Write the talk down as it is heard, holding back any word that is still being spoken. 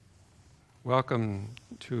Welcome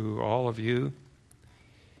to all of you.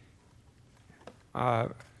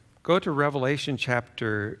 Go to Revelation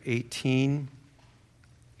chapter 18,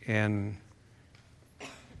 and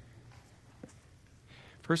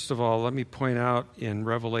first of all, let me point out in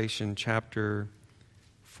Revelation chapter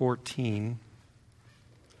 14,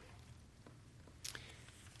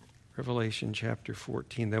 Revelation chapter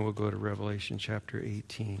 14, then we'll go to Revelation chapter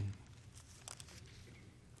 18.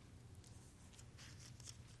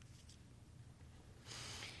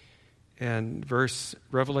 And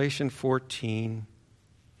Revelation 14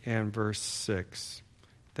 and verse 6.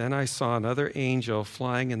 Then I saw another angel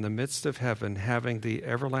flying in the midst of heaven, having the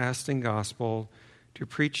everlasting gospel to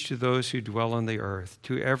preach to those who dwell on the earth,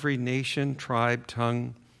 to every nation, tribe,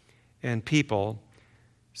 tongue, and people,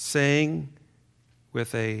 saying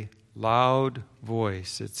with a loud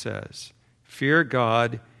voice, it says, "Fear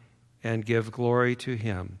God and give glory to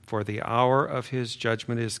him, for the hour of his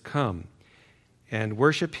judgment is come. And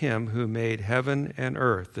worship him who made heaven and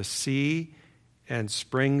earth, the sea and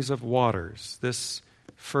springs of waters." This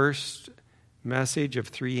first message of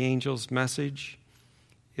three angels' message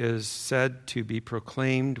is said to be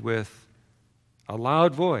proclaimed with a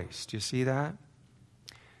loud voice. Do you see that?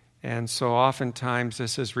 And so oftentimes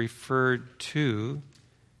this is referred to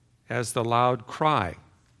as the loud cry.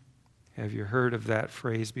 Have you heard of that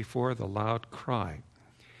phrase before, the loud cry?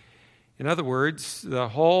 In other words,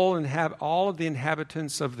 all of the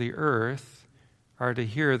inhabitants of the earth are to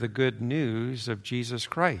hear the good news of Jesus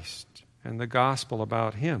Christ and the gospel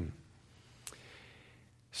about him.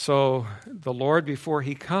 So the Lord, before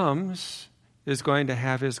he comes, is going to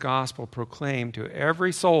have his gospel proclaimed to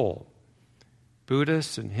every soul,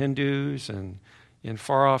 Buddhists and Hindus and in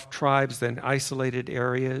far-off tribes and isolated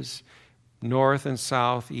areas, north and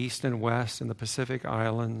south, east and west, in the Pacific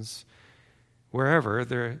Islands, wherever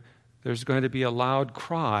there's going to be a loud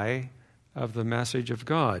cry of the message of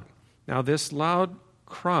God. Now, this loud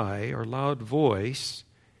cry or loud voice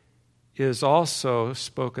is also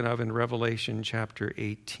spoken of in Revelation chapter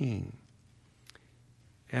 18.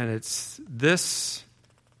 And it's this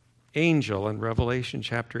angel in Revelation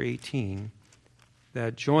chapter 18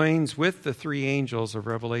 that joins with the three angels of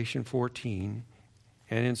Revelation 14,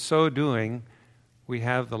 and in so doing, we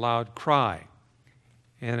have the loud cry.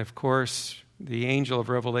 And of course, the angel of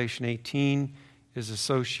Revelation 18 is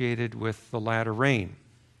associated with the latter rain.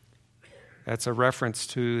 That's a reference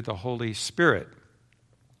to the Holy Spirit.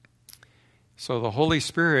 So the Holy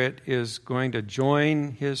Spirit is going to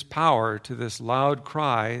join his power to this loud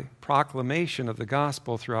cry, proclamation of the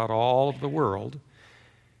gospel throughout all of the world.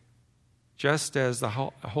 Just as the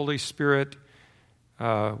Holy Spirit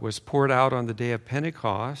was poured out on the day of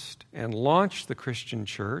Pentecost and launched the Christian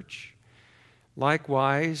church,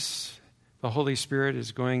 likewise, the Holy Spirit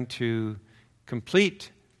is going to complete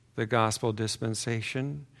the gospel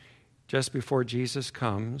dispensation just before Jesus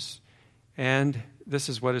comes. And this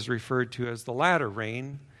is what is referred to as the latter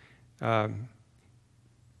rain. The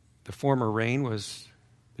former rain was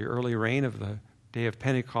the early rain of the day of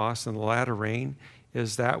Pentecost, and the latter rain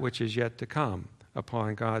is that which is yet to come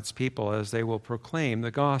upon God's people as they will proclaim the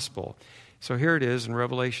gospel. So here it is in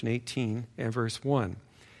Revelation 18 and verse 1.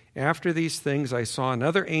 "After these things I saw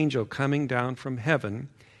another angel coming down from heaven,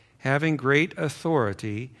 having great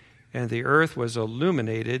authority, and the earth was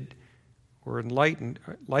illuminated or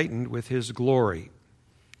lightened with his glory."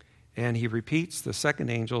 And he repeats the second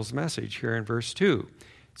angel's message here in verse 2.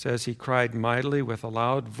 It says, "He cried mightily with a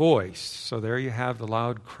loud voice." So there you have the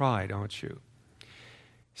loud cry, don't you?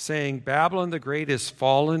 "Saying, Babylon the Great is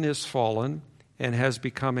fallen, and has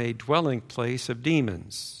become a dwelling place of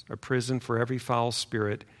demons, a prison for every foul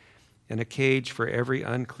spirit, and a cage for every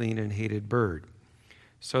unclean and hated bird."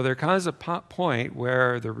 So there comes a point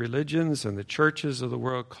where the religions and the churches of the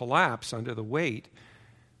world collapse under the weight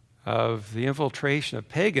of the infiltration of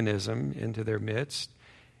paganism into their midst,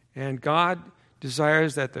 and God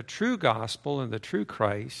desires that the true gospel and the true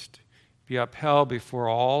Christ be upheld before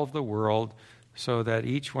all of the world so that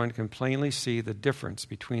each one can plainly see the difference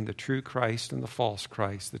between the true Christ and the false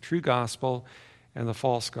Christ, the true gospel and the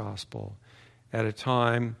false gospel, at a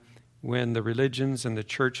time when the religions and the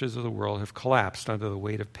churches of the world have collapsed under the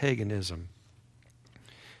weight of paganism.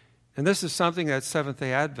 And this is something that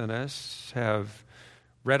Seventh-day Adventists have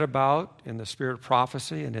read about in the spirit of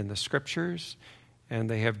prophecy and in the scriptures, and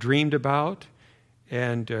they have dreamed about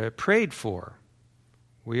and prayed for.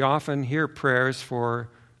 We often hear prayers for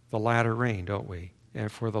the latter rain, don't we?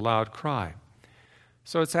 And for the loud cry.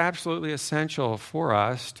 So it's absolutely essential for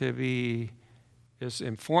us to be as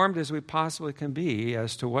informed as we possibly can be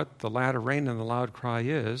as to what the latter rain and the loud cry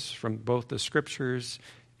is from both the scriptures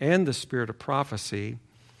and the spirit of prophecy,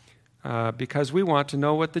 because we want to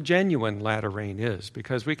know what the genuine latter rain is,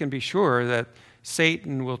 because we can be sure that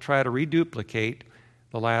Satan will try to reduplicate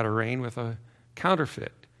the latter rain with a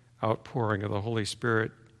counterfeit outpouring of the Holy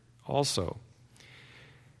Spirit also.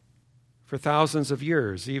 For thousands of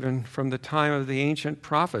years, even from the time of the ancient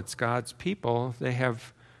prophets, God's people, they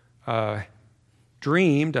have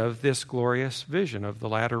dreamed of this glorious vision of the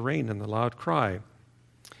latter rain and the loud cry.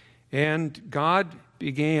 And God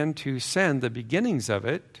began to send the beginnings of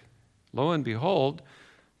it, lo and behold,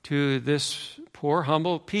 to this poor,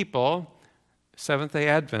 humble people, Seventh-day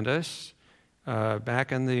Adventists,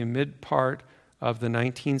 back in the mid part of the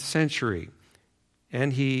 19th century.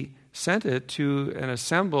 And he sent it to an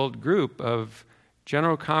assembled group of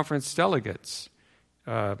General Conference delegates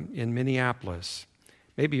in Minneapolis.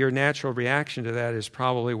 Maybe your natural reaction to that is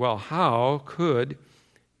probably, well, how could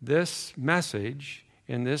this message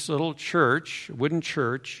in this little church, wooden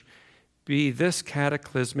church, be this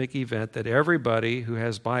cataclysmic event that everybody who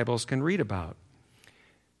has Bibles can read about?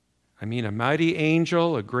 I mean, a mighty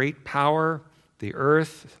angel, a great power, the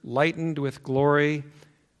earth lightened with glory,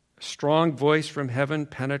 a strong voice from heaven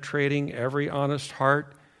penetrating every honest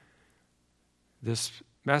heart. This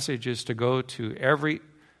message is to go to every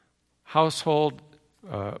household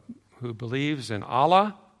who believes in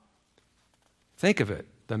Allah. Think of it.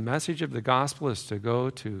 The message of the gospel is to go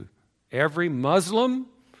to every Muslim,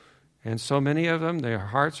 and so many of them, their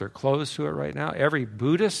hearts are closed to it right now. Every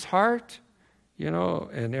Buddhist heart,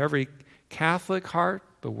 and every Catholic heart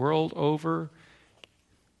the world over.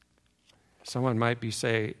 Someone might be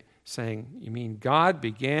saying, you mean God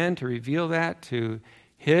began to reveal that to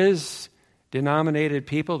his denominated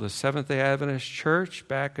people, the Seventh-day Adventist Church,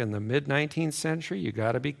 back in the mid-19th century? You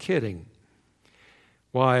got to be kidding.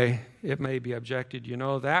 Why, it may be objected,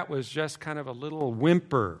 that was just kind of a little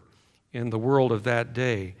whimper in the world of that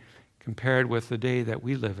day compared with the day that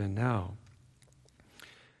we live in now.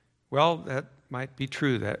 Well, that might be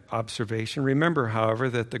true, that observation. Remember, however,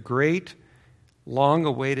 that the great,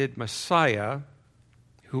 long-awaited Messiah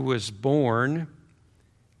who was born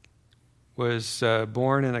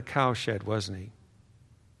in a cowshed, wasn't he?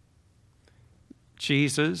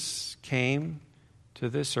 Jesus came to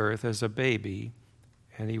this earth as a baby,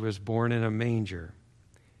 and he was born in a manger.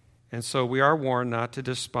 And so we are warned not to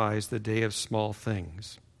despise the day of small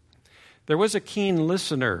things. There was a keen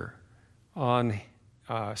listener on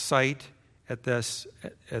site at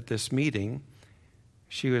this meeting.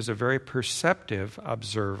 She was a very perceptive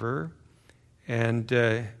observer,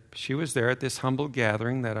 and she was there at this humble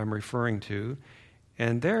gathering that I'm referring to,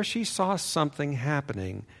 and there she saw something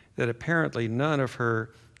happening that apparently none of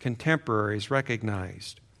her contemporaries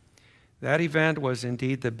recognized. That event was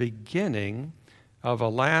indeed the beginning of a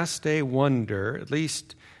last-day wonder. At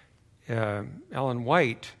least Ellen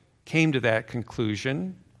White came to that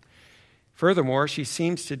conclusion. Furthermore, she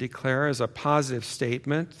seems to declare as a positive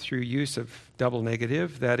statement through use of double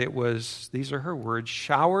negative that it was, these are her words,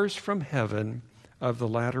 showers from heaven of the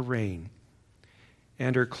latter rain.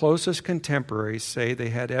 And her closest contemporaries say they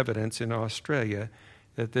had evidence in Australia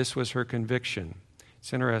that this was her conviction.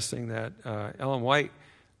 It's interesting that Ellen White,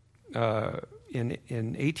 in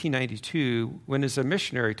 1892, went as a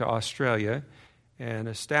missionary to Australia and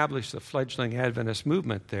established the fledgling Adventist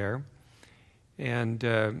movement there,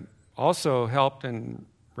 and also helped in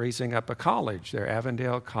raising up a college there,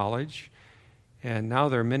 Avondale College. And now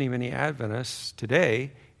there are many, many Adventists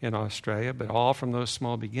today in Australia, but all from those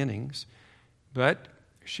small beginnings. But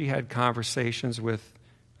she had conversations with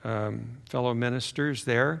fellow ministers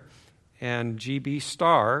there, and G.B.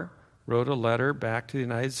 Starr wrote a letter back to the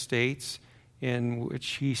United States in which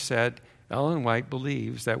he said, Ellen White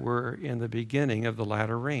believes that we're in the beginning of the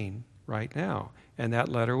latter rain right now. And that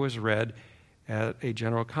letter was read at a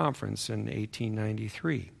general conference in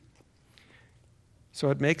 1893. So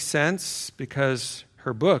it makes sense because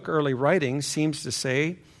her book, Early Writings, seems to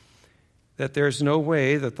say that there's no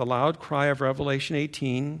way that the loud cry of Revelation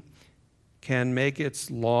 18 can make its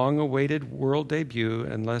long-awaited world debut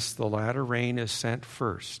unless the latter rain is sent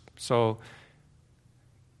first. So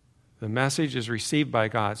the message is received by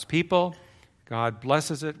God's people. God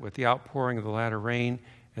blesses it with the outpouring of the latter rain,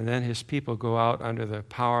 and then his people go out under the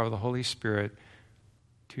power of the Holy Spirit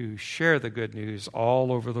to share the good news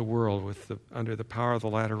all over the world under the power of the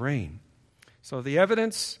latter rain. So the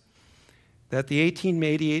evidence that the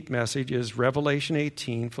 1888 message is Revelation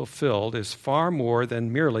 18 fulfilled is far more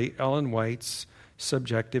than merely Ellen White's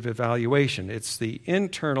subjective evaluation. It's the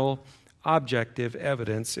internal, objective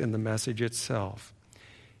evidence in the message itself.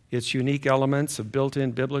 Its unique elements of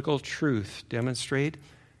built-in biblical truth demonstrate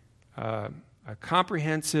a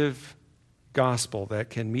comprehensive gospel that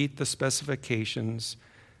can meet the specifications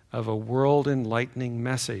of a world-enlightening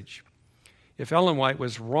message. If Ellen White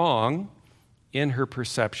was wrong in her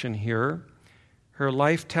perception here, her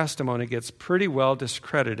life testimony gets pretty well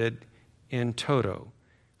discredited in toto,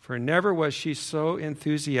 for never was she so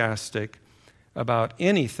enthusiastic about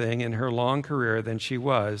anything in her long career than she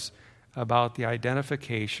was about the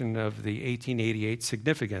identification of the 1888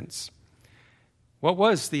 significance. What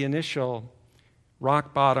was the initial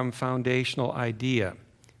rock-bottom foundational idea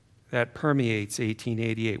that permeates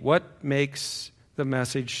 1888? What makes the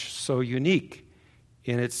message so unique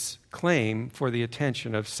in its claim for the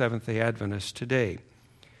attention of Seventh-day Adventists today?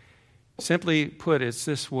 Simply put, it's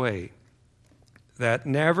this way, that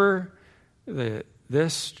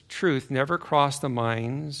this truth never crossed the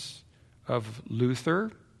minds of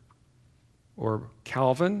Luther or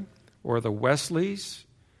Calvin or the Wesleys,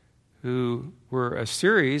 who were a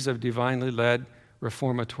series of divinely led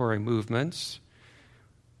reformatory movements.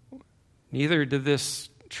 Neither did this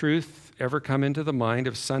truth ever come into the mind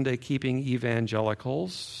of Sunday-keeping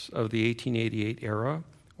evangelicals of the 1888 era,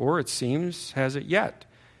 or it seems has it yet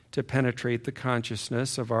to penetrate the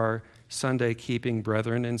consciousness of our Sunday-keeping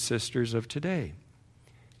brethren and sisters of today.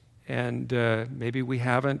 And maybe we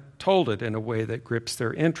haven't told it in a way that grips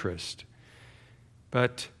their interest.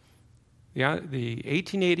 But the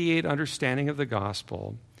 1888 understanding of the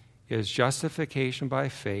gospel is justification by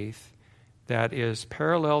faith that is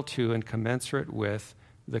parallel to and commensurate with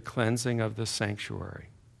the cleansing of the sanctuary.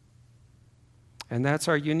 And that's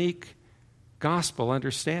our unique gospel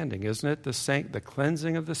understanding, isn't it? The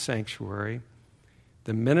cleansing of the sanctuary,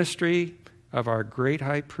 the ministry of our great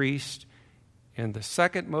high priest in the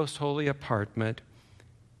second most holy apartment.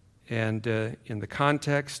 And in the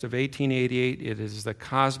context of 1888, it is the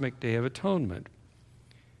cosmic Day of Atonement.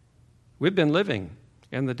 We've been living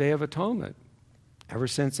in the Day of Atonement ever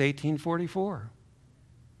since 1844.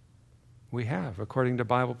 We have, according to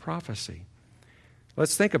Bible prophecy.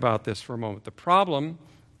 Let's think about this for a moment. The problem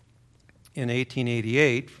in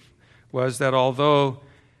 1888 was that although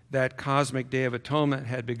that cosmic Day of Atonement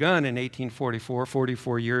had begun in 1844,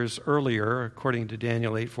 44 years earlier, according to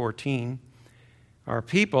Daniel 8:14, our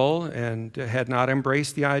people had not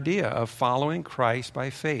embraced the idea of following Christ by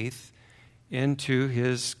faith into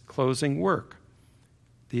his closing work.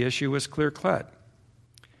 The issue was clear-cut.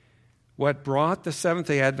 What brought the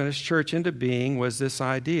Seventh-day Adventist Church into being was this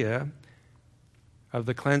idea of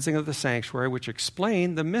the cleansing of the sanctuary, which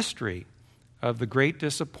explained the mystery of the great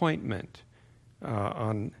disappointment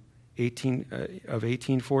of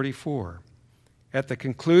 1844. At the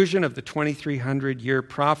conclusion of the 2,300-year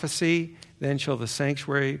prophecy, then shall the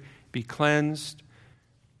sanctuary be cleansed.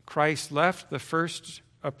 Christ left the first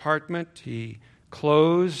apartment. He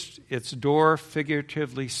closed its door,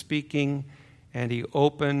 figuratively speaking, and he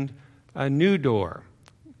opened a new door.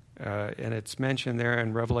 And it's mentioned there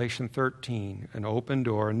in Revelation 13, an open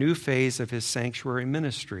door, a new phase of his sanctuary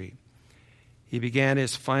ministry. He began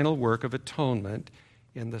his final work of atonement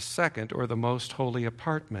in the second or the most holy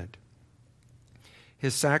apartment.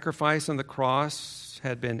 His sacrifice on the cross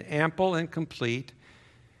had been ample and complete,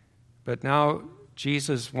 but now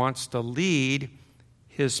Jesus wants to lead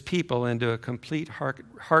his people into a complete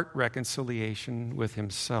heart reconciliation with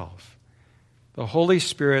himself. The Holy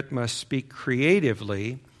Spirit must speak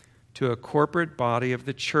creatively to a corporate body of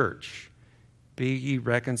the church. Be ye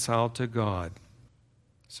reconciled to God,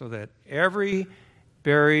 so that every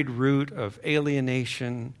buried root of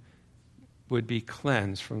alienation would be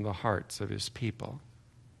cleansed from the hearts of his people.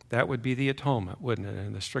 That would be the atonement, wouldn't it,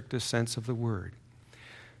 in the strictest sense of the word?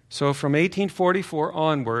 So from 1844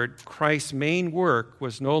 onward, Christ's main work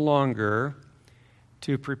was no longer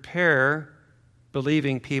to prepare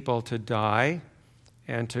believing people to die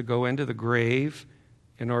and to go into the grave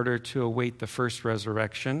in order to await the first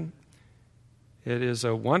resurrection. It is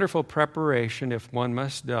a wonderful preparation, if one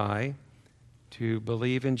must die, to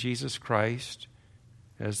believe in Jesus Christ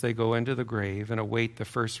as they go into the grave and await the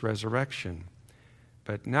first resurrection.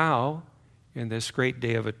 But now, in this great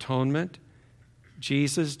day of atonement,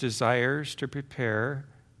 Jesus desires to prepare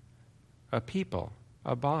a people,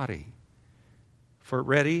 a body,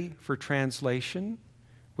 ready for translation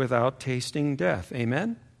without tasting death.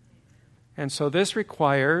 Amen? And so this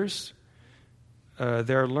requires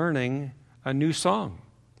their learning a new song,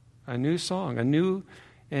 a new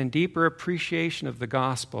and deeper appreciation of the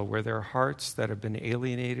gospel, where their hearts that have been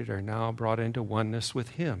alienated are now brought into oneness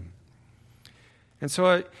with him. And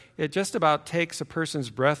so it just about takes a person's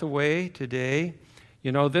breath away today.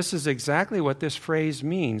 You know, this is exactly what this phrase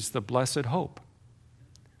means, the blessed hope.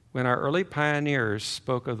 When our early pioneers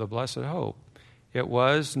spoke of the blessed hope, it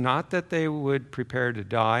was not that they would prepare to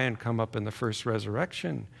die and come up in the first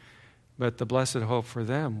resurrection, But the blessed hope for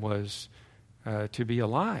them was to be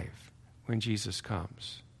alive when Jesus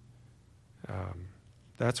comes.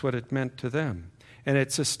 That's what it meant to them. And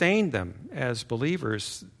it sustained them as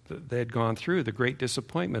believers. They had gone through the great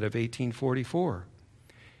disappointment of 1844.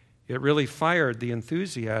 It really fired the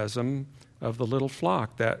enthusiasm of the little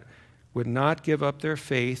flock that would not give up their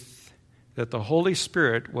faith that the Holy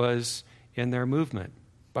Spirit was in their movement.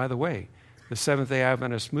 By the way, the Seventh-day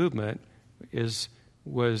Adventist movement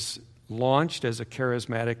was launched as a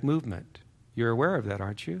charismatic movement. You're aware of that,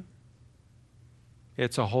 aren't you?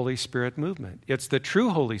 It's a Holy Spirit movement. It's the true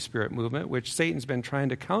Holy Spirit movement, which Satan's been trying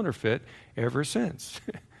to counterfeit ever since.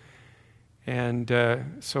 And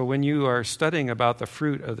so when you are studying about the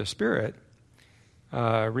fruit of the Spirit,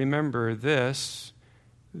 remember this,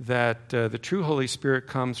 that the true Holy Spirit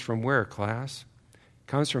comes from where, class? It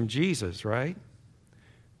comes from Jesus, right?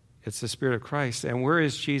 It's the Spirit of Christ. And where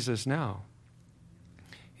is Jesus now?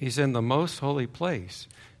 He's in the most holy place.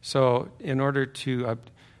 So in order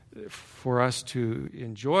for us to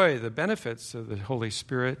enjoy the benefits of the Holy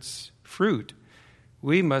Spirit's fruit,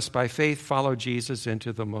 we must by faith follow Jesus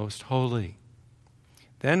into the most holy.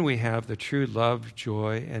 Then we have the true love,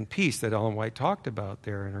 joy, and peace that Ellen White talked about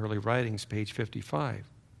there in early writings, page 55.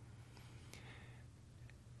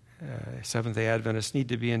 Seventh-day Adventists need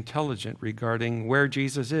to be intelligent regarding where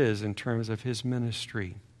Jesus is in terms of his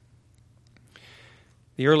ministry.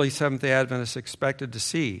 The early Seventh-day Adventists expected to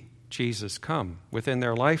see Jesus come within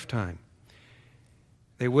their lifetime.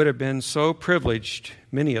 They would have been so privileged,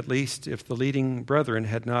 many at least, if the leading brethren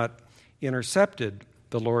had not intercepted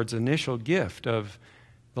the Lord's initial gift of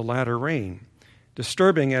the latter rain.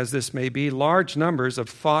 Disturbing as this may be, large numbers of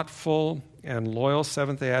thoughtful and loyal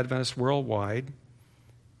Seventh-day Adventists worldwide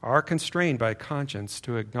are constrained by conscience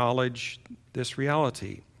to acknowledge this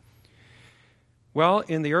reality. Well,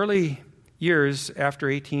 in the early years after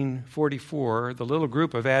 1844, the little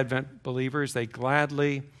group of Advent believers, they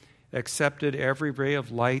gladly accepted every ray of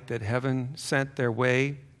light that heaven sent their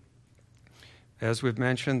way. As we've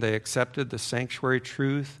mentioned, they accepted the sanctuary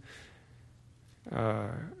truth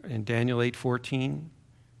in Daniel 8:14.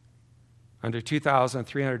 Under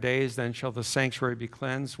 2,300 days, then shall the sanctuary be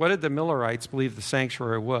cleansed. What did the Millerites believe the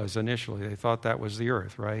sanctuary was initially? They thought that was the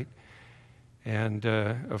earth, right? And,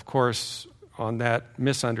 of course, on that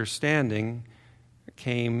misunderstanding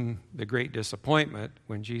came the great disappointment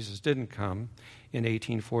when Jesus didn't come in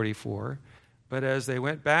 1844. But as they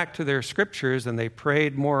went back to their scriptures and they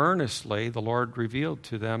prayed more earnestly, the Lord revealed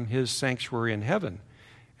to them his sanctuary in heaven.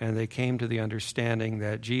 And they came to the understanding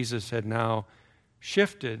that Jesus had now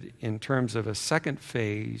shifted in terms of a second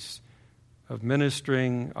phase of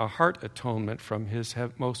ministering a heart atonement from his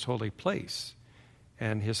most holy place.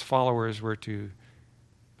 And his followers were to,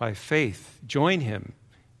 by faith, join him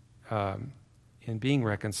in being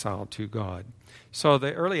reconciled to God. So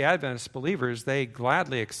the early Adventist believers, they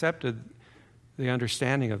gladly accepted the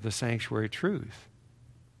understanding of the sanctuary truth.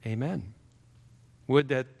 Amen. Would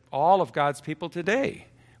that all of God's people today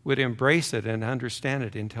would embrace it and understand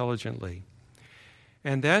it intelligently.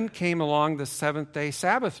 And then came along the seventh-day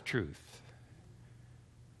Sabbath truth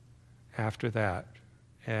after that.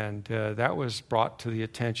 And that was brought to the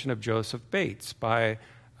attention of Joseph Bates by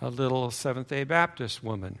a little Seventh-day Baptist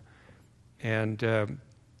woman. And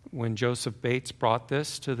when Joseph Bates brought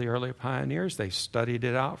this to the early pioneers, they studied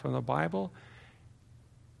it out from the Bible.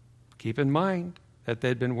 Keep in mind that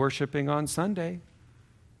they'd been worshiping on Sunday.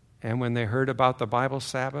 And when they heard about the Bible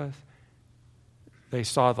Sabbath, they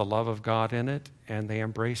saw the love of God in it, and they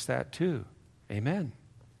embraced that too. Amen.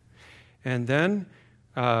 And then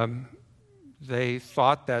they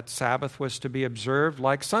thought that Sabbath was to be observed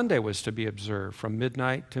like Sunday was to be observed, from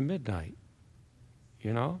midnight to midnight.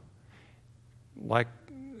 You know? Like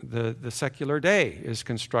the secular day is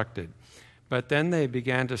constructed. But then they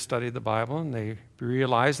began to study the Bible, and they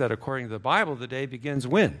realized that according to the Bible, the day begins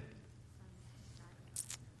when?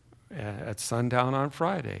 At sundown on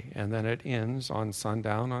Friday, and then it ends on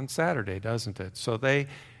sundown on Saturday, doesn't it? So they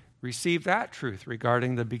received that truth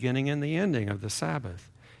regarding the beginning and the ending of the Sabbath.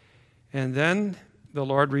 And then the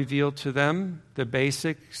Lord revealed to them the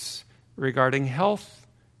basics regarding health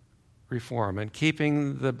reform and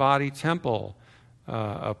keeping the body temple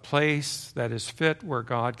a place that is fit where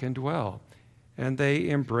God can dwell. And they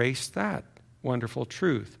embraced that wonderful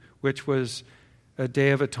truth, which was a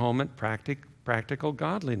day of atonement, practical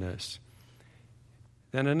godliness.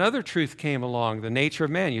 Then another truth came along, the nature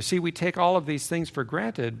of man. You see, we take all of these things for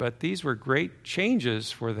granted, but these were great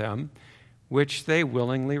changes for them, which they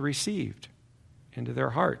willingly received into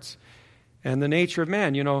their hearts. And the nature of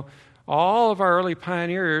man, you know, All of our early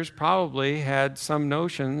pioneers probably had some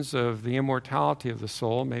notions of the immortality of the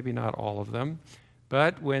soul, maybe not all of them,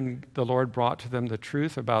 but when the Lord brought to them the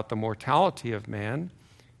truth about the mortality of man,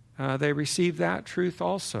 they received that truth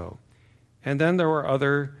also. And then there were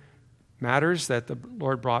other matters that the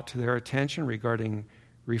Lord brought to their attention regarding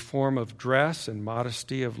reform of dress and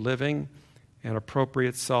modesty of living and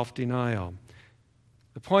appropriate self-denial.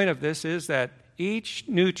 The point of this is that each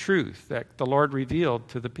new truth that the Lord revealed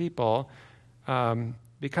to the people,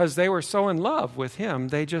 because they were so in love with Him,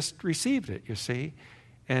 they just received it, you see.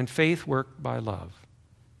 And faith worked by love.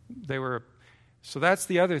 So that's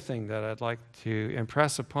the other thing that I'd like to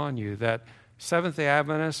impress upon you, that Seventh-day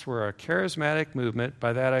Adventists were a charismatic movement.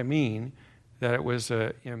 By that I mean that it was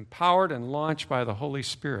empowered and launched by the Holy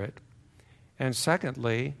Spirit. And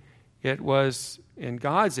secondly, it was in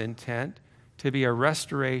God's intent to be a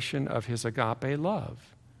restoration of His agape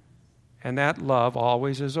love. And that love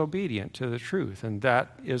always is obedient to the truth. And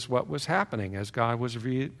that is what was happening as God was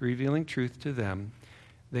revealing truth to them.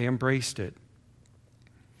 They embraced it.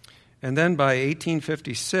 And then by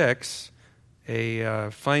 1856,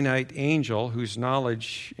 a finite angel, whose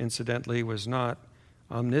knowledge, incidentally, was not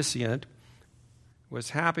omniscient,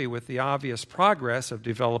 was happy with the obvious progress of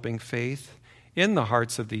developing faith in the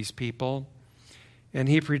hearts of these people. And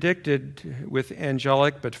he predicted with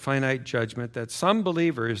angelic but finite judgment that some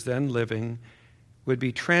believers then living would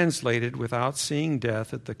be translated without seeing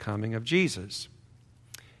death at the coming of Jesus.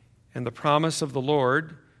 And the promise of the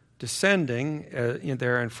Lord descending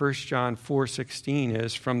there in 1 John 4:16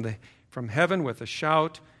 is from heaven with a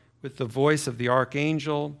shout, with the voice of the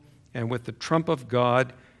archangel, and with the trump of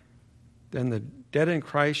God. Then the dead in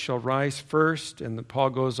Christ shall rise first. And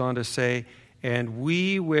Paul goes on to say, and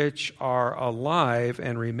we which are alive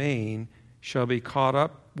and remain shall be caught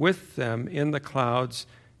up with them in the clouds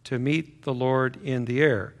to meet the Lord in the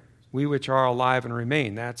air. We which are alive and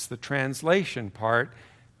remain. That's the translation part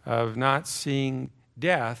of not seeing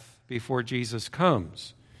death before Jesus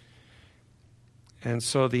comes. And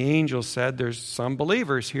so the angel said there's some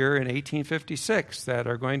believers here in 1856 that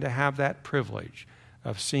are going to have that privilege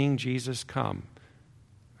of seeing Jesus come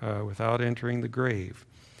without entering the grave.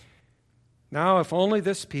 Now, if only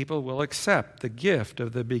this people will accept the gift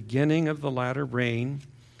of the beginning of the latter rain,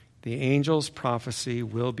 the angel's prophecy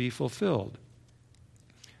will be fulfilled.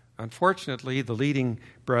 Unfortunately, the leading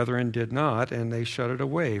brethren did not, and they shut it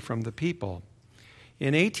away from the people.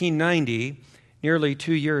 In 1890, nearly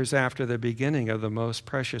 2 years after the beginning of the most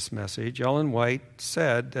precious message, Ellen White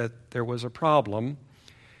said that there was a problem,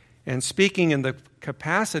 and speaking in the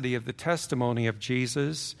capacity of the testimony of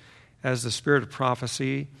Jesus as the spirit of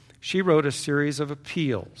prophecy, she wrote a series of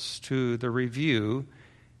appeals to the review,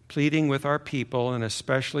 pleading with our people and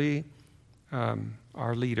especially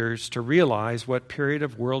our leaders to realize what period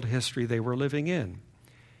of world history they were living in.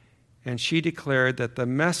 And she declared that the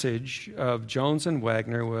message of Jones and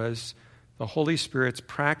Wagner was the Holy Spirit's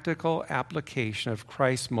practical application of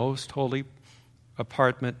Christ's most holy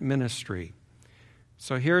apartment ministry.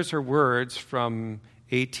 So here's her words from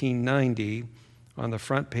 1890 on the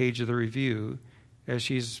front page of the review as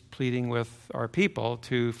she's pleading with our people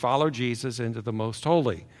to follow Jesus into the most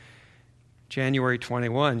holy. January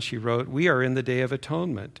 21, she wrote, we are in the Day of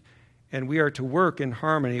Atonement, and we are to work in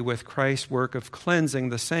harmony with Christ's work of cleansing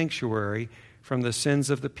the sanctuary from the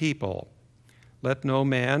sins of the people. Let no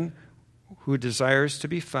man who desires to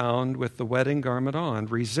be found with the wedding garment on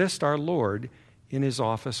resist our Lord in His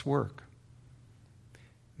office work.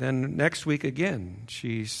 Then next week again,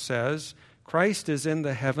 she says, Christ is in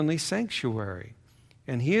the heavenly sanctuary,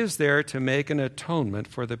 and He is there to make an atonement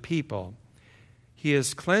for the people. He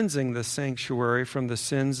is cleansing the sanctuary from the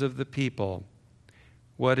sins of the people.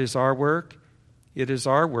 What is our work? It is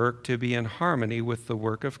our work to be in harmony with the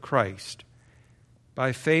work of Christ.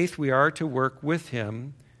 By faith, we are to work with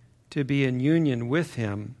Him, to be in union with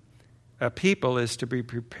Him. A people is to be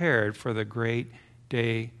prepared for the great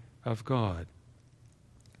day of God.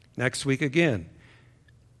 Next week again,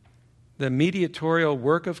 the mediatorial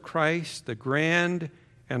work of Christ, the grand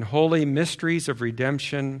and holy mysteries of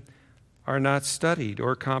redemption are not studied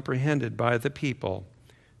or comprehended by the people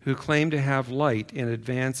who claim to have light in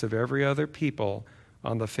advance of every other people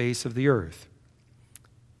on the face of the earth.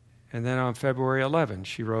 And then on February 11,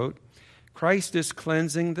 she wrote, Christ is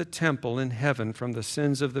cleansing the temple in heaven from the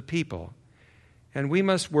sins of the people, and we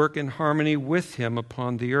must work in harmony with Him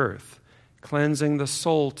upon the earth, cleansing the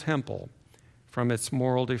soul temple from its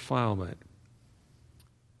moral defilement.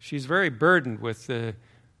 She's very burdened with the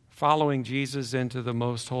following Jesus into the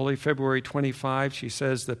most holy. February 25, she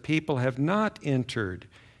says, the people have not entered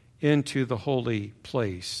into the holy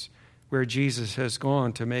place where Jesus has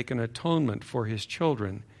gone to make an atonement for his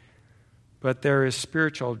children. But there is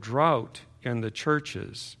spiritual drought in the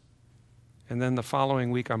churches. And then the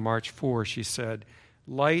following week on March 4, she said,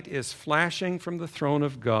 "Light is flashing from the throne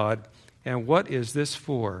of God, and what is this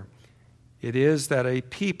for? It is that a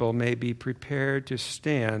people may be prepared to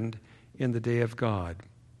stand in the day of God."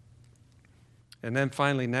 And then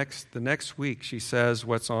finally, the next week, she says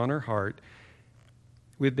what's on her heart.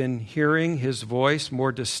 We've been hearing his voice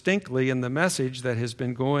more distinctly in the message that has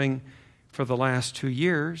been going for the last 2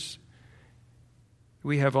 years.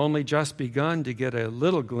 We have only just begun to get a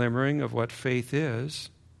little glimmering of what faith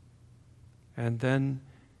is. And then,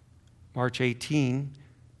 March 18,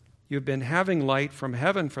 you've been having light from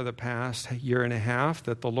heaven for the past year and a half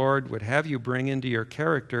that the Lord would have you bring into your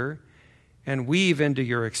character and weave into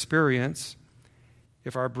your experience.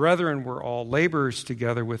 If our brethren were all laborers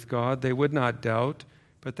together with God, they would not doubt,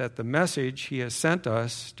 but that the message he has sent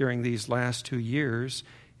us during these last 2 years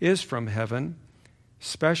is from heaven,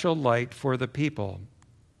 special light for the people.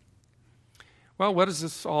 Well, what does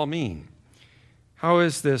this all mean? How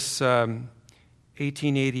is this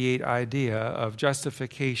 1888 idea of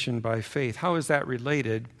justification by faith, how is that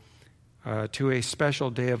related to a special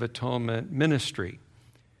Day of Atonement ministry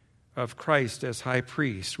of Christ as high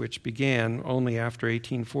priest, which began only after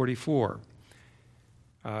 1844?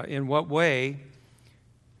 In what way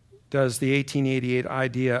does the 1888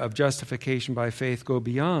 idea of justification by faith go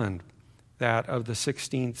beyond that of the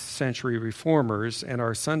 16th century reformers and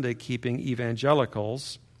our Sunday-keeping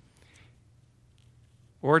evangelicals?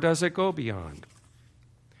 Or does it go beyond?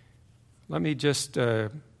 Let me just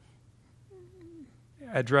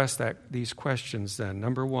address these questions then.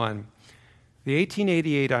 Number one, the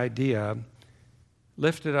 1888 idea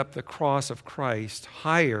lifted up the cross of Christ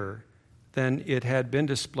higher than it had been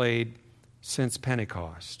displayed since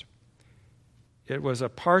Pentecost. It was a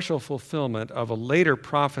partial fulfillment of a later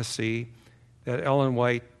prophecy that Ellen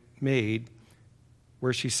White made,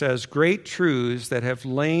 where she says, "Great truths that have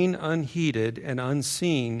lain unheeded and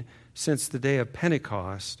unseen since the day of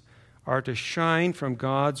Pentecost are to shine from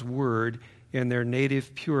God's word in their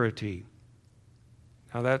native purity."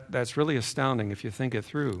 Now that's really astounding if you think it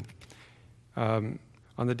through. On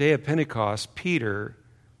the day of Pentecost, Peter,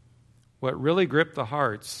 what really gripped the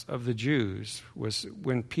hearts of the Jews was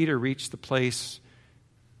when Peter reached the place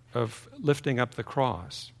of lifting up the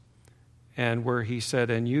cross, and where he said,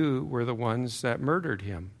 "And you were the ones that murdered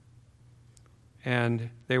him." And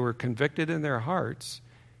they were convicted in their hearts,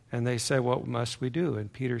 and they said, "What must we do?"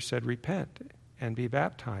 And Peter said, "Repent and be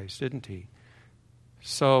baptized," didn't he?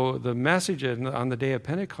 So the message on the day of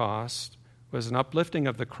Pentecost was an uplifting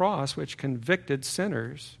of the cross, which convicted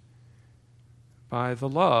sinners by the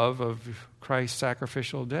love of Christ's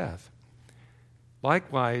sacrificial death.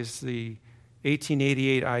 Likewise, the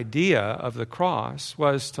 1888 idea of the cross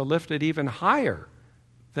was to lift it even higher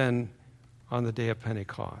than on the day of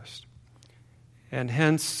Pentecost. And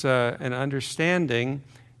hence an understanding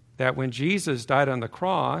that when Jesus died on the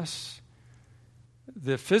cross,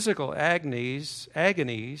 the physical agonies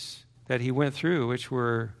that he went through, which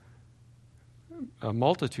were a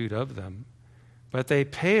multitude of them, but they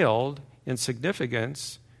paled in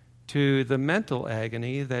significance to the mental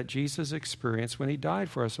agony that Jesus experienced when he died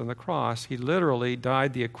for us on the cross. He literally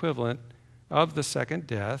died the equivalent of the second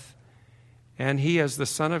death, and he, as the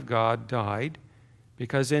Son of God, died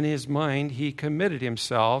because in his mind he committed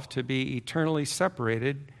himself to be eternally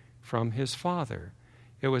separated from his Father.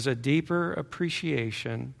 It was a deeper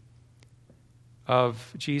appreciation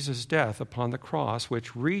of Jesus' death upon the cross,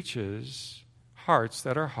 which reaches hearts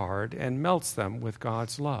that are hard and melts them with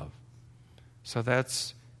God's love. So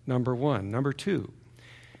that's number one. Number two,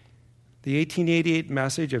 the 1888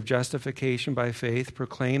 message of justification by faith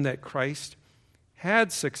proclaimed that Christ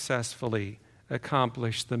had successfully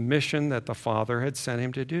accomplished the mission that the Father had sent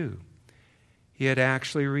him to do. He had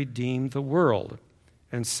actually redeemed the world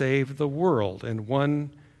and saved the world and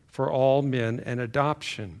won for all men an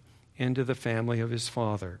adoption into the family of his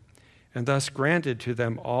Father, and thus granted to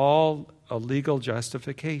them all a legal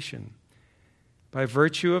justification. By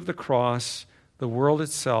virtue of the cross, the world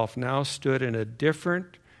itself now stood in a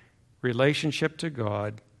different relationship to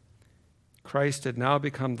God. Christ had now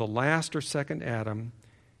become the last or second Adam.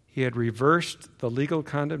 He had reversed the legal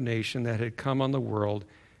condemnation that had come on the world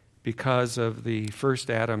because of the first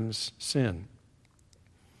Adam's sin.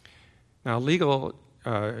 Now, legal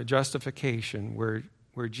justification, where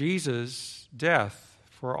Jesus' death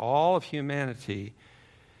for all of humanity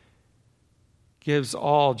gives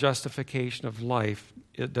all justification of life,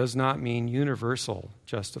 it does not mean universal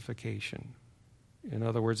justification. In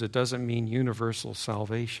other words, it doesn't mean universal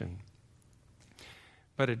salvation.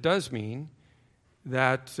 But it does mean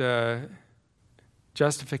that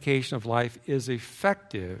justification of life is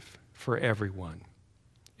effective for everyone.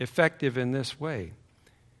 Effective in this way.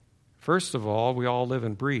 First of all, we all live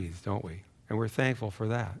and breathe, don't we? And we're thankful for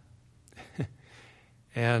that.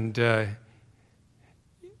 And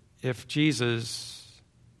if Jesus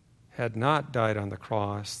had not died on the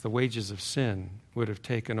cross, the wages of sin would have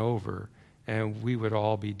taken over, and we would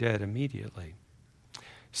all be dead immediately.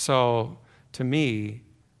 So, to me,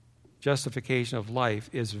 justification of life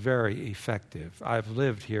is very effective. I've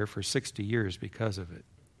lived here for 60 years because of it.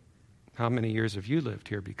 How many years have you lived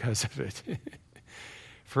here because of it?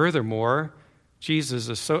 Furthermore,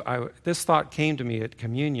 this thought came to me at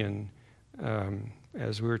communion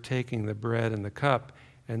as we were taking the bread and the cup,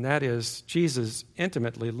 and that is Jesus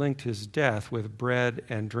intimately linked his death with bread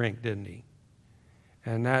and drink, didn't he?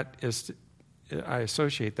 And that is, I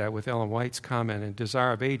associate that with Ellen White's comment in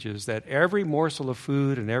Desire of Ages, that every morsel of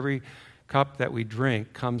food and every cup that we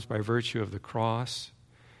drink comes by virtue of the cross.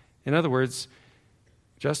 In other words,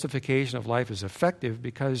 justification of life is effective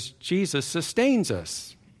because Jesus sustains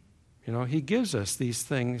us. You know, he gives us these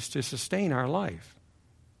things to sustain our life.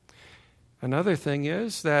 Another thing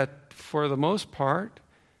is that for the most part,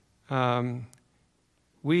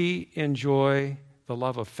 we enjoy the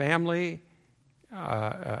love of family,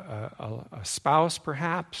 a spouse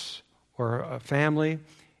perhaps, or a family.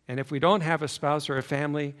 And if we don't have a spouse or a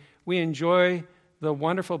family, we enjoy the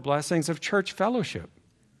wonderful blessings of church fellowship,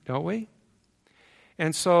 don't we?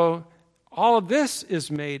 And so all of this is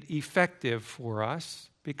made effective for us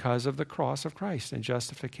because of the cross of Christ and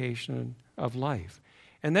justification of life.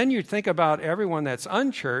 And then you think about everyone that's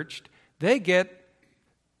unchurched, they get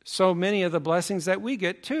so many of the blessings that we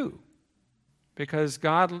get too. Because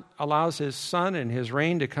God allows his sun and his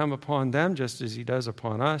rain to come upon them just as he does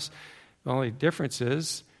upon us. The only difference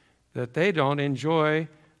is that they don't enjoy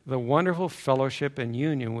the wonderful fellowship and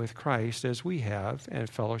union with Christ as we have, and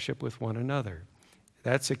fellowship with one another.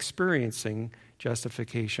 That's experiencing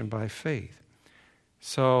justification by faith.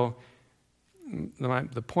 So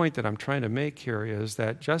the point that I'm trying to make here is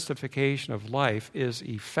that justification of life is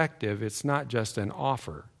effective. It's not just an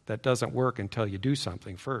offer that doesn't work until you do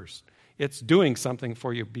something first. It's doing something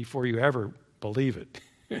for you before you ever believe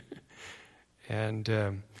it.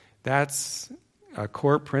 And that's a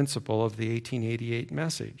core principle of the 1888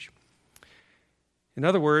 message. In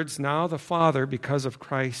other words, now the Father, because of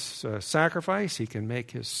Christ's sacrifice, he can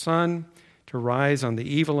make his sun to rise on the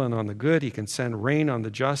evil and on the good. He can send rain on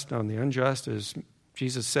the just and on the unjust, as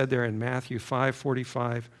Jesus said there in Matthew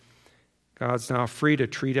 5:45. God's now free to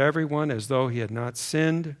treat everyone as though he had not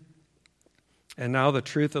sinned. And now the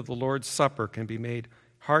truth of the Lord's Supper can be made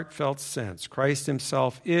heartfelt sense. Christ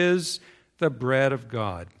himself is the bread of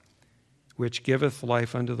God, which giveth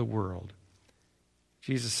life unto the world.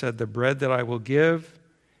 Jesus said, the bread that I will give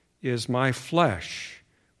is my flesh,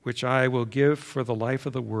 which I will give for the life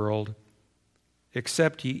of the world.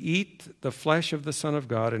 Except ye eat the flesh of the Son of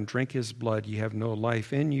God and drink his blood, ye have no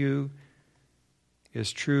life in you,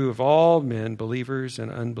 is true of all men, believers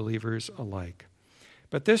and unbelievers alike.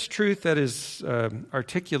 But this truth that is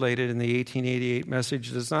articulated in the 1888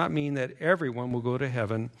 message does not mean that everyone will go to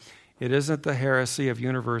heaven. It isn't the heresy of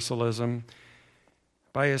universalism.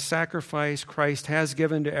 By his sacrifice, Christ has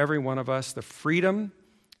given to every one of us the freedom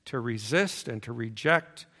to resist and to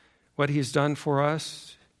reject what he's done for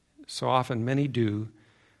us. So often many do.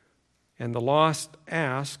 And the lost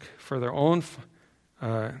ask for their own,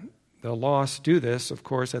 the lost do this, of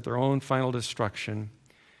course, at their own final destruction.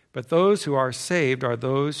 But those who are saved are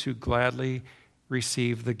those who gladly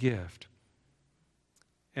receive the gift.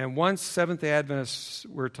 And once Seventh-day Adventists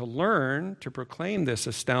were to learn to proclaim this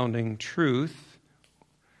astounding truth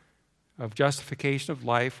of justification of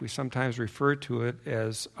life, we sometimes refer to it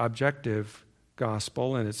as objective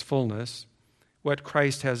gospel in its fullness, what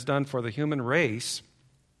Christ has done for the human race,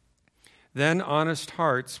 then honest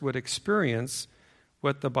hearts would experience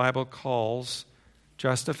what the Bible calls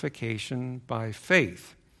justification by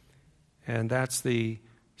faith. And that's the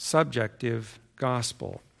subjective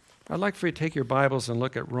gospel. I'd like for you to take your Bibles and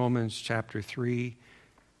look at Romans chapter 3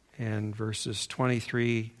 and verses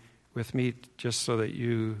 23 with me, just so that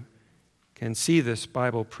you can see this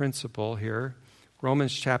Bible principle here.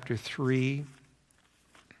 Romans chapter 3.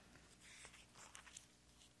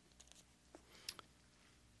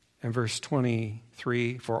 And verse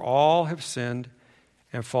 23, for all have sinned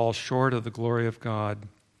and fall short of the glory of God.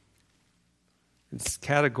 It's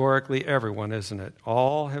categorically everyone, isn't it?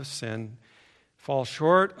 All have sinned, fall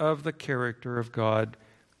short of the character of God,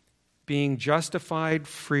 being justified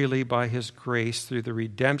freely by his grace through the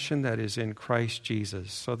redemption that is in Christ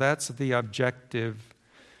Jesus. So that's the objective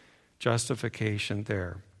justification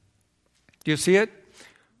there. Do you see it?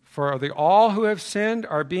 For the all who have sinned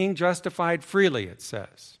are being justified freely, it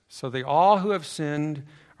says. So the all who have sinned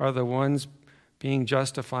are the ones being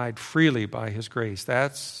justified freely by his grace.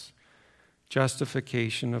 That's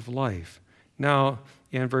justification of life. Now,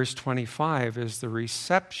 in verse 25 is the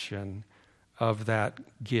reception of that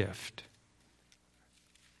gift.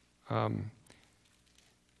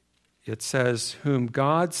 It says, whom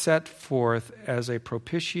God set forth as a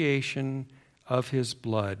propitiation of his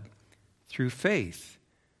blood through faith,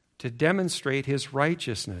 to demonstrate his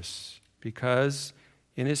righteousness, because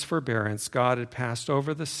in his forbearance God had passed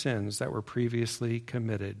over the sins that were previously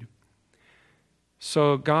committed.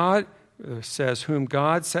 So God says, whom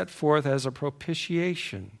God set forth as a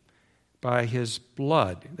propitiation by his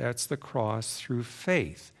blood, that's the cross, through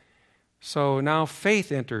faith. So now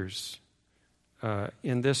faith enters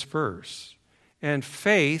in this verse. And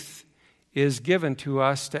faith is given to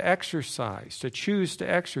us to exercise, to choose to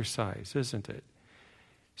exercise, isn't it?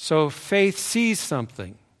 So faith sees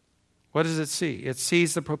something. What does it see? It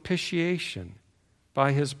sees the propitiation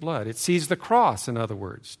by his blood. It sees the cross, in other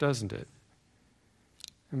words, doesn't it?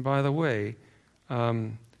 And by the way,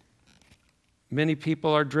 many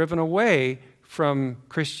people are driven away from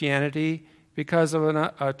Christianity because of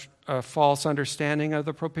a false understanding of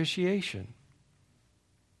the propitiation.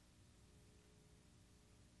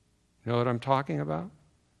 You know what I'm talking about?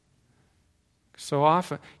 So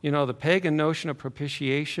often, the pagan notion of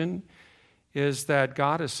propitiation is that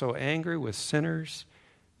God is so angry with sinners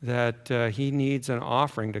that he needs an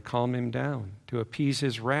offering to calm him down, to appease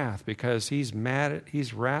his wrath, because he's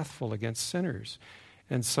wrathful against sinners.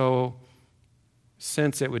 And so,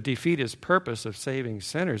 since it would defeat his purpose of saving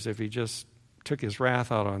sinners if he just took his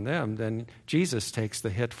wrath out on them, then Jesus takes the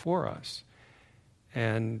hit for us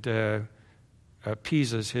and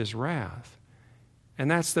appeases his wrath. And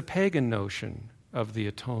that's the pagan notion of the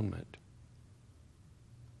atonement.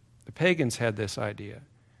 The pagans had this idea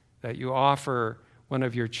that you offer one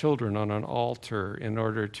of your children on an altar in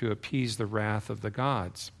order to appease the wrath of the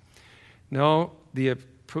gods. No,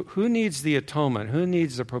 who needs the atonement? Who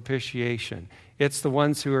needs the propitiation? It's the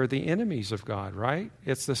ones who are the enemies of God, right?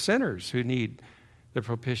 It's the sinners who need the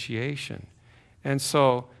propitiation. And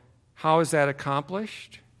so, how is that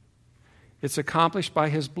accomplished? It's accomplished by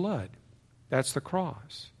his blood. That's the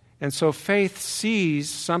cross. And so faith sees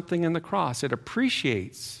something in the cross. It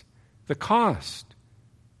appreciates the cost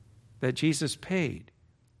that Jesus paid.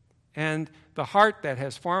 And the heart that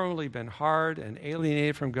has formerly been hard and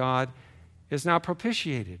alienated from God is now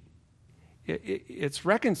propitiated. It's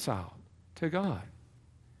reconciled to God.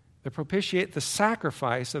 The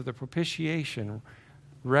sacrifice of the propitiation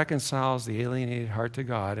reconciles the alienated heart to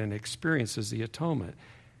God and experiences the atonement.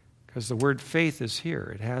 Because the word faith is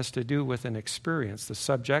here. It has to do with an experience, the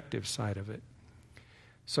subjective side of it.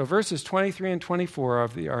 So verses 23 and 24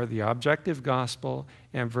 are the objective gospel,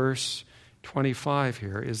 and verse 25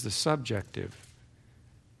 here is the subjective.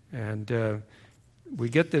 And we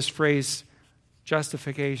get this phrase,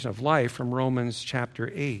 justification of life, from Romans chapter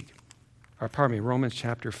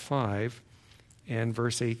 5 and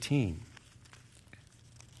verse 18.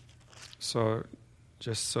 So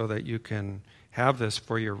just so that you can have this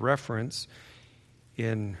for your reference,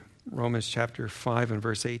 in Romans chapter 5 and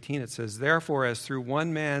verse 18, it says, therefore, as through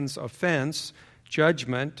one man's offense,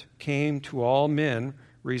 judgment came to all men,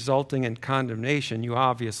 resulting in condemnation. You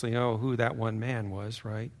obviously know who that one man was,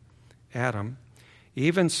 right? Adam.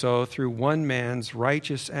 Even so, through one man's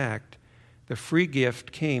righteous act, the free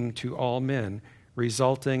gift came to all men,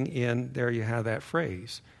 resulting in, there you have that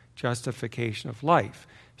phrase, justification of life.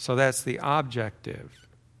 So that's the objective.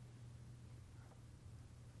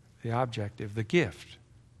 The gift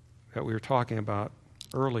that we were talking about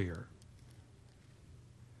earlier.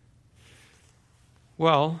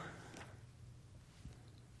 Well,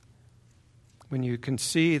 when you can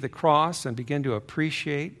see the cross and begin to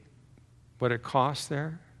appreciate what it costs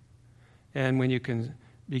there, and when you can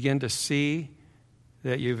begin to see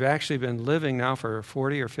that you've actually been living now for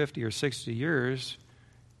 40 or 50 or 60 years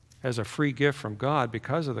as a free gift from God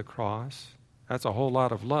because of the cross, that's a whole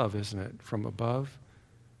lot of love, isn't it, from above?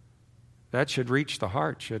 That should reach the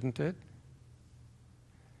heart, shouldn't it?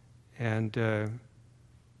 And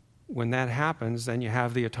when that happens, then you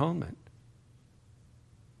have the atonement.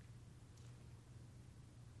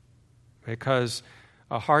 Because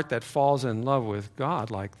a heart that falls in love with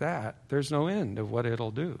God like that, there's no end of what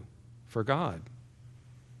it'll do for God.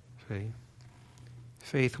 See?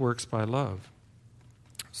 Faith works by love.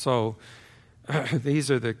 So these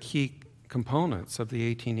are the key components of the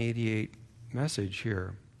 1888 message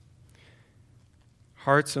here.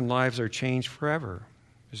 Hearts and lives are changed forever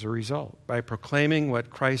as a result. By proclaiming what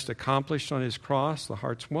Christ accomplished on his cross, the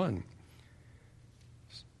heart's won.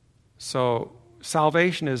 So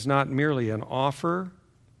salvation is not merely an offer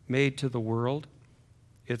made to the world.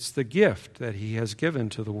 It's the gift that he has given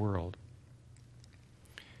to the world.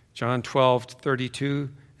 John 12:32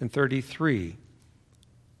 and 33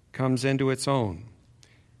 comes into its own.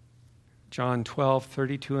 John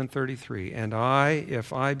 12:32 and 33. And I,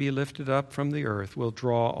 if I be lifted up from the earth, will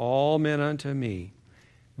draw all men unto me.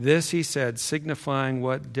 This he said, signifying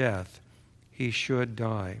what death he should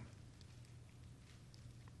die.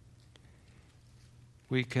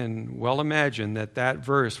 We can well imagine that that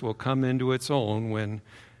verse will come into its own when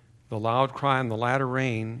the loud cry and the latter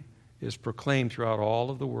rain is proclaimed throughout all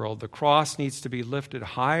of the world. The cross needs to be lifted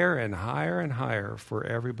higher and higher and higher for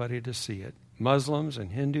everybody to see it, Muslims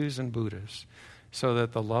and Hindus and Buddhists, so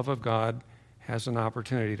that the love of God has an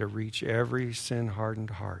opportunity to reach every sin-hardened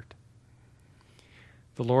heart.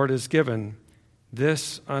 The Lord has given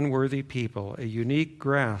this unworthy people a unique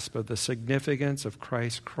grasp of the significance of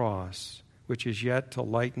Christ's cross, which is yet to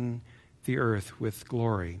lighten the earth with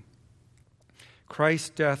glory. Christ's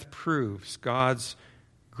death proves God's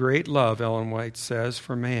great love, Ellen White says,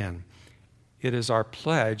 for man. It is our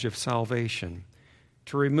pledge of salvation.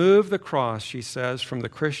 To remove the cross, she says, from the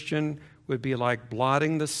Christian would be like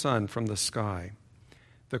blotting the sun from the sky.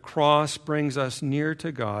 The cross brings us near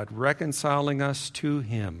to God, reconciling us to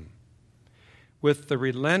him. With the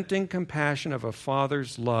relenting compassion of a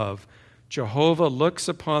father's love, Jehovah looks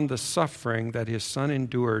upon the suffering that his Son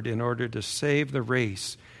endured in order to save the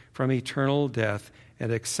race from eternal death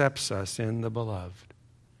and accepts us in the beloved.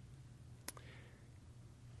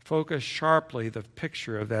 Focus sharply the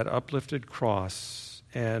picture of that uplifted cross,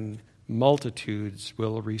 and multitudes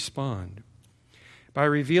will respond. By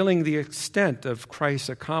revealing the extent of Christ's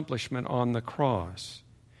accomplishment on the cross,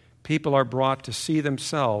 people are brought to see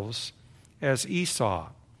themselves as Esau.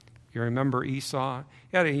 You remember Esau?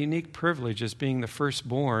 He had a unique privilege as being the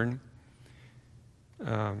firstborn.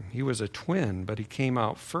 He was a twin, but he came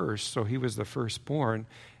out first, so he was the firstborn.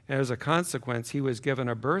 As a consequence, he was given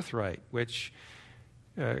a birthright, which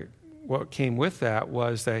what came with that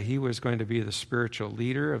was that he was going to be the spiritual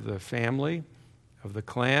leader of the family, of the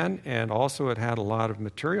clan, and also it had a lot of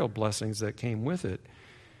material blessings that came with it.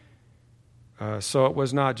 So it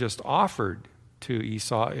was not just offered to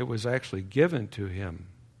Esau, it was actually given to him.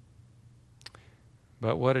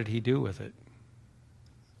 But what did he do with it?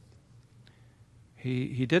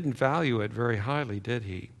 He didn't value it very highly, did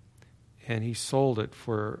he? And he sold it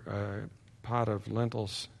for a pot of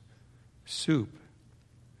lentils soup.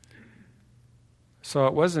 So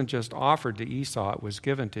it wasn't just offered to Esau, it was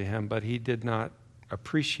given to him, but he did not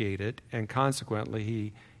appreciate it, and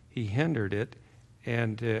consequently he hindered it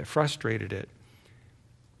and frustrated it.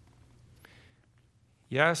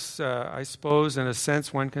 Yes, I suppose in a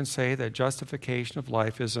sense one can say that justification of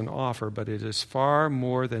life is an offer, but it is far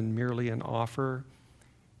more than merely an offer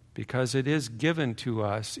because it is given to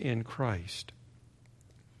us in Christ.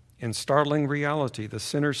 In startling reality, the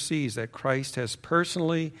sinner sees that Christ has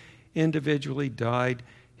personally, individually died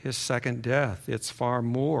his second death. It's far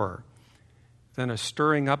more than a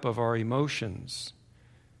stirring up of our emotions.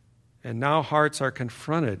 And now hearts are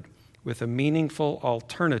confronted with a meaningful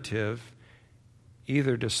alternative: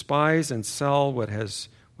 either despise and sell what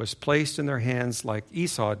was placed in their hands like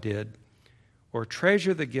Esau did, or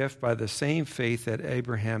treasure the gift by the same faith that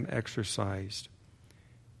Abraham exercised.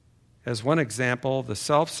 As one example, the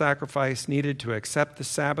self-sacrifice needed to accept the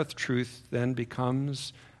Sabbath truth then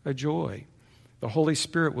becomes a joy. The Holy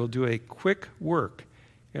Spirit will do a quick work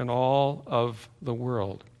in all of the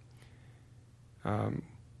world.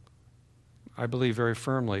 I believe very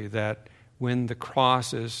firmly that when the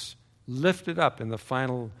cross is lifted up in the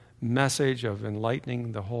final message of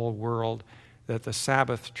enlightening the whole world, that the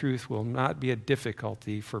Sabbath truth will not be a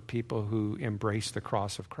difficulty for people who embrace the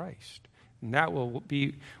cross of Christ. And that will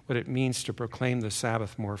be what it means to proclaim the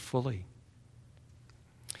Sabbath more fully.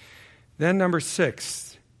 Then number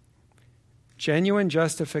 6, genuine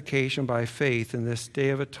justification by faith in this Day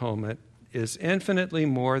of Atonement is infinitely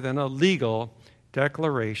more than a legal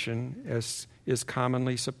declaration, as is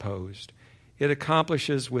commonly supposed. It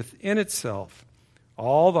accomplishes within itself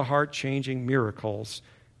all the heart-changing miracles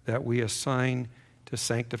that we assign to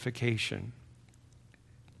sanctification.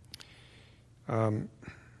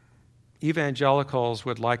 Evangelicals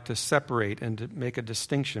would like to separate and to make a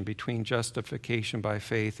distinction between justification by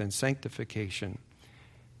faith and sanctification,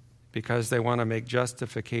 because they want to make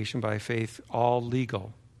justification by faith all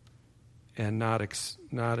legal and not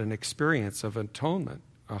an experience of atonement,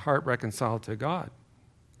 a heart reconciled to God.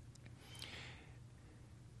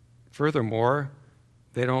 Furthermore,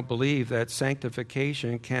 They don't believe that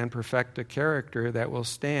sanctification can perfect a character that will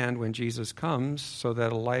stand when Jesus comes so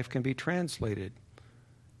that a life can be translated.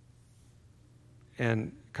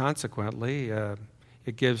 And consequently,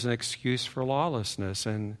 it gives an excuse for lawlessness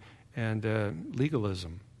and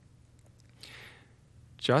legalism.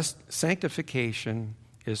 Just sanctification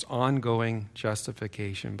is ongoing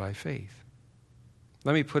justification by faith.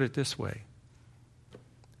 Let me put it this way.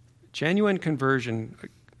 Genuine conversion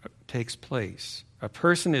takes place. A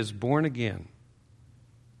person is born again.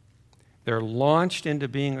 They're launched into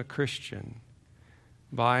being a Christian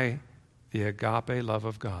by the agape love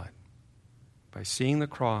of God, by seeing the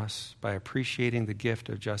cross, by appreciating the gift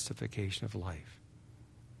of justification of life.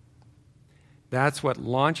 That's what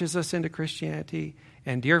launches us into Christianity.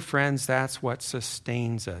 And dear friends, that's what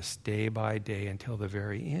sustains us day by day until the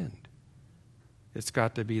very end. It's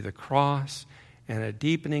got to be the cross and a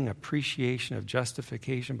deepening appreciation of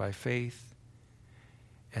justification by faith.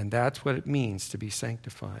 And that's what it means to be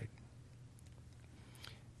sanctified.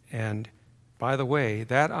 And by the way,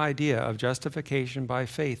 that idea of justification by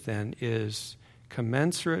faith then is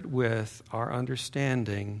commensurate with our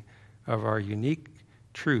understanding of our unique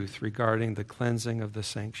truth regarding the cleansing of the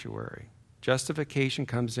sanctuary. Justification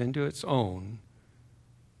comes into its own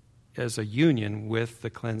as a union with the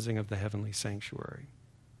cleansing of the heavenly sanctuary.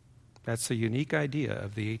 That's the unique idea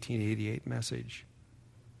of the 1888 message.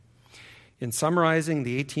 In summarizing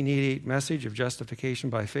the 1888 message of justification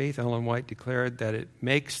by faith, Ellen White declared that it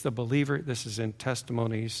makes the believer, this is in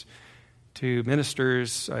Testimonies to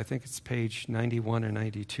Ministers, I think it's page 91 and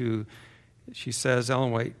 92,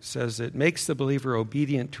 Ellen White says, it makes the believer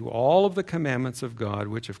obedient to all of the commandments of God,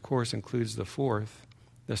 which of course includes the fourth,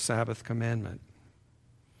 the Sabbath commandment.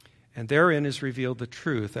 And therein is revealed the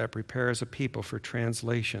truth that prepares a people for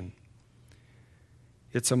translation.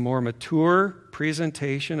 It's a more mature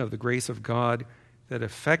presentation of the grace of God that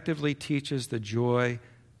effectively teaches the joy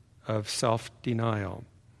of self-denial.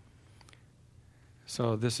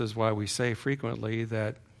 So this is why we say frequently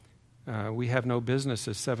that we have no business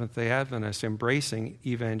as Seventh-day Adventists embracing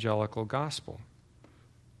evangelical gospel,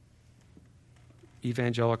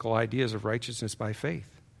 evangelical ideas of righteousness by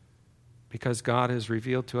faith, because God has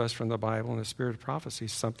revealed to us from the Bible and the Spirit of prophecy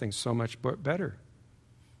something so much better,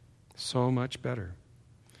 so much better.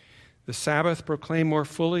 The Sabbath, proclaimed more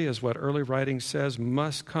fully, as what early writing says,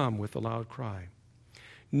 must come with a loud cry.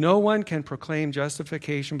 No one can proclaim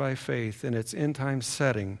justification by faith in its end-time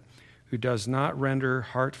setting who does not render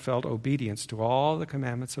heartfelt obedience to all the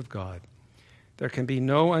commandments of God. There can be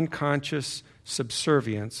no unconscious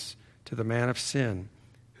subservience to the man of sin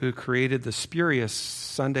who created the spurious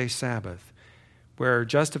Sunday Sabbath, where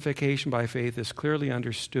justification by faith is clearly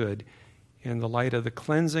understood in the light of the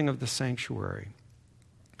cleansing of the sanctuary.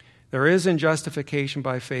 There is in justification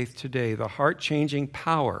by faith today the heart-changing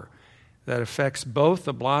power that affects both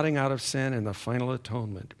the blotting out of sin and the final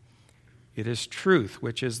atonement. It is truth,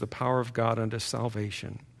 which is the power of God unto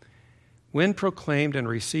salvation. When proclaimed and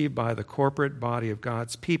received by the corporate body of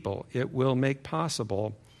God's people, it will make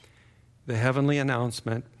possible the heavenly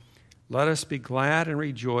announcement, let us be glad and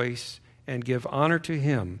rejoice and give honor to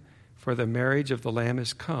him, for the marriage of the Lamb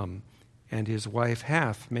is come, and his wife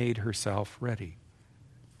hath made herself ready.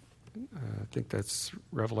 I think that's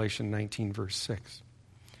Revelation 19, verse 6.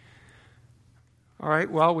 All right,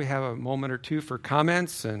 well, we have a moment or two for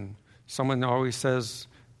comments, and someone always says,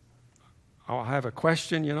 I'll have a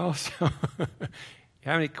question, so you have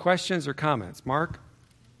any questions or comments? Mark?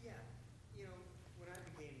 Yeah, when I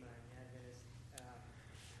became an Adventist,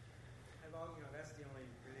 that's the only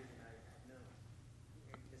religion I've known,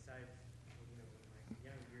 besides, in my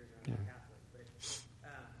young years I was Catholic, but,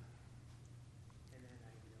 and then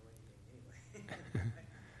I didn't know anything anyway.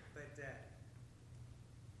 But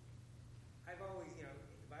I've always, the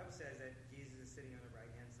Bible says that Jesus is sitting on the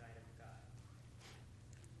right-hand side of God.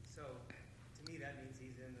 So, to me, that means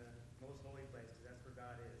he's in the most holy place, because that's where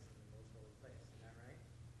God is, in the most holy place. Isn't that right?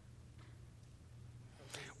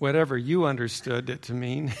 Okay. Whatever you understood it to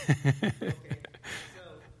mean. Okay.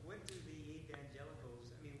 So, what do the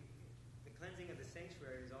evangelicals, the cleansing of the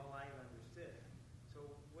sanctuary is all I've understood. So,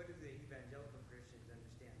 what do the evangelical Christians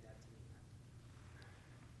understand that to mean?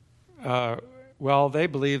 Well, they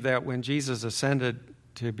believe that when Jesus ascended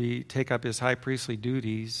to take up his high priestly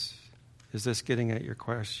duties, is this getting at your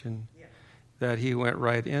question? Yeah. That he went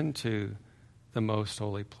right into the most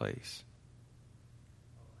holy place.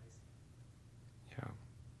 Oh, I see. Yeah.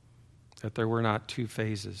 That there were not two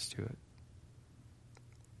phases to it.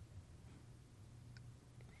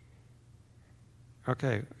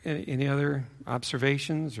 Okay. Any other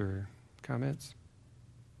observations or comments?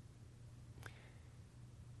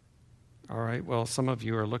 All right, well, some of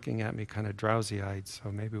you are looking at me kind of drowsy-eyed,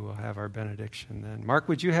 so maybe we'll have our benediction then. Mark,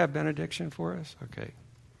 would you have benediction for us? Okay.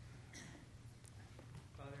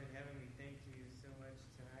 Father in heaven, we thank you so much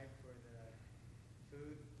tonight for the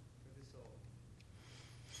food for the soul.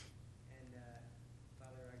 And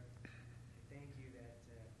Father, I thank you that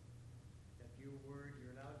your word,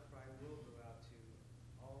 your loud cry will go out to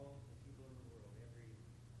all the people of the world, every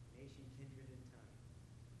nation, kindred, and tongue.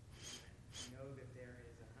 We know that there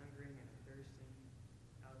is a hungering and a thirsting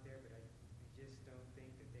out there, but I just don't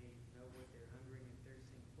think that they know what they're hungering and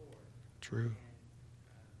thirsting for. True. And